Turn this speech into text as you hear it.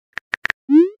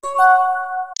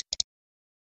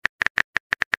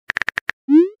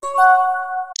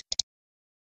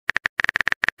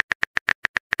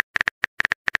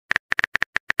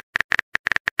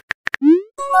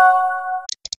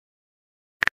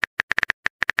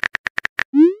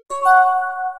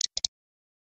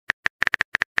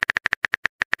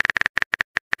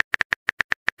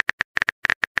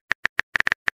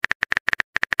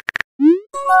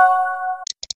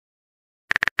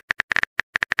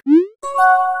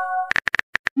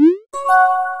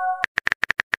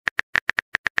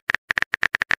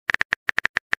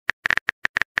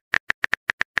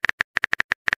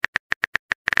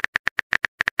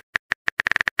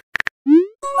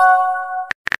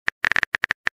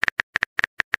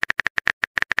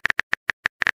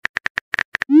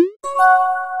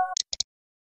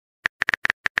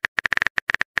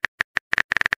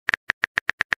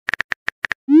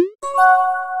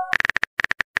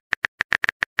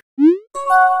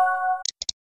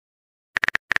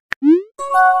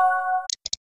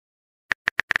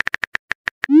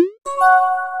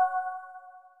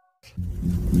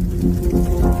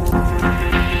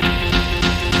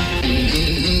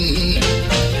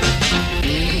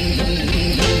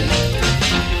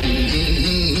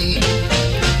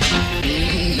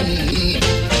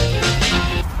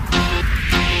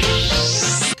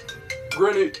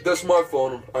that's my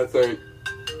phone, I think.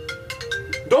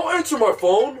 Don't answer my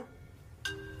phone!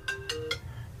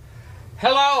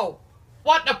 Hello?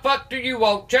 What the fuck do you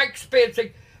want? Jake's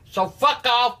busy, so fuck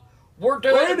off. We're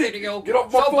doing a video, get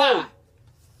off my phone. bye.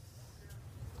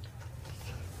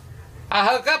 I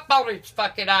hung up on his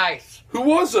fucking ass. Who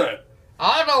was that?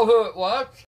 I know who it was.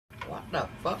 What the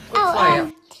fuck was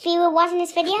that? If you were watching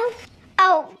this video?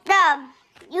 Oh,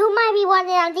 you might be watching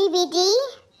it on DVD.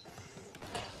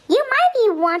 You might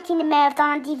be wanting the marathon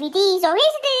on DVD, so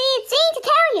here's the thing to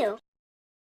tell you.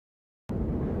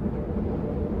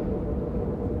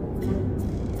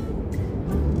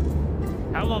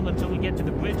 How long until we get to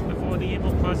the bridge before the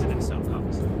evil president cell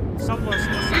comes?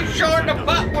 You sure the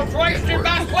butt was wasting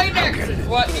my Kleenexes,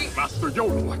 wasn't he? Master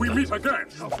Yoda, we meet again.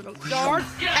 George?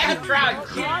 That's right.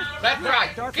 That's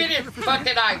right. Get his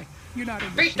fucking eye.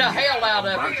 Beat the hell out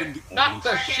of it. Knock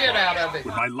the shit out of it.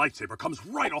 When my lightsaber comes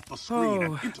right off the screen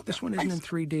and into this one isn't in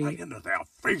 3D. Right into their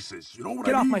faces. You know what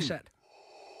Get I mean? off my set.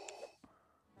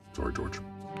 Sorry, George.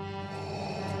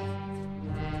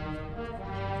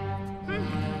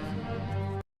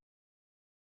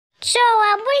 So,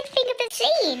 what do you think of the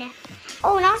scene?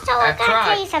 Oh, and also, I gotta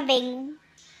tell you something.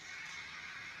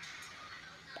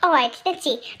 Alright, let's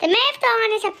see. The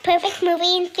Marathon is a perfect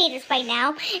movie in theaters right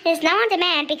now. It is now on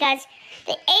demand because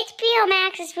the HBO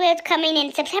Max is coming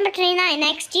in September 29th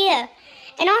next year.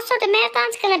 And also, the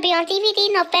Marathon's gonna be on DVD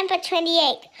November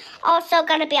 28th. Also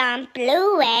gonna be on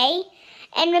Blu-ray.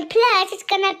 And then plus, it's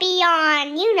gonna be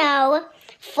on,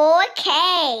 4K.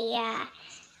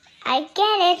 I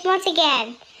get it, once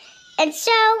again. And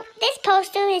so, this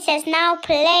poster, it says now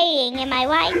playing, am I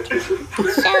right?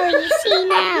 So, you see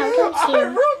now, don't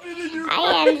you?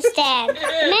 I understand.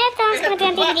 The Marathon's gonna be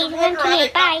on DVD November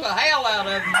 28th. Bye. The hell out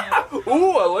of him.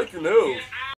 Ooh, I like your nose.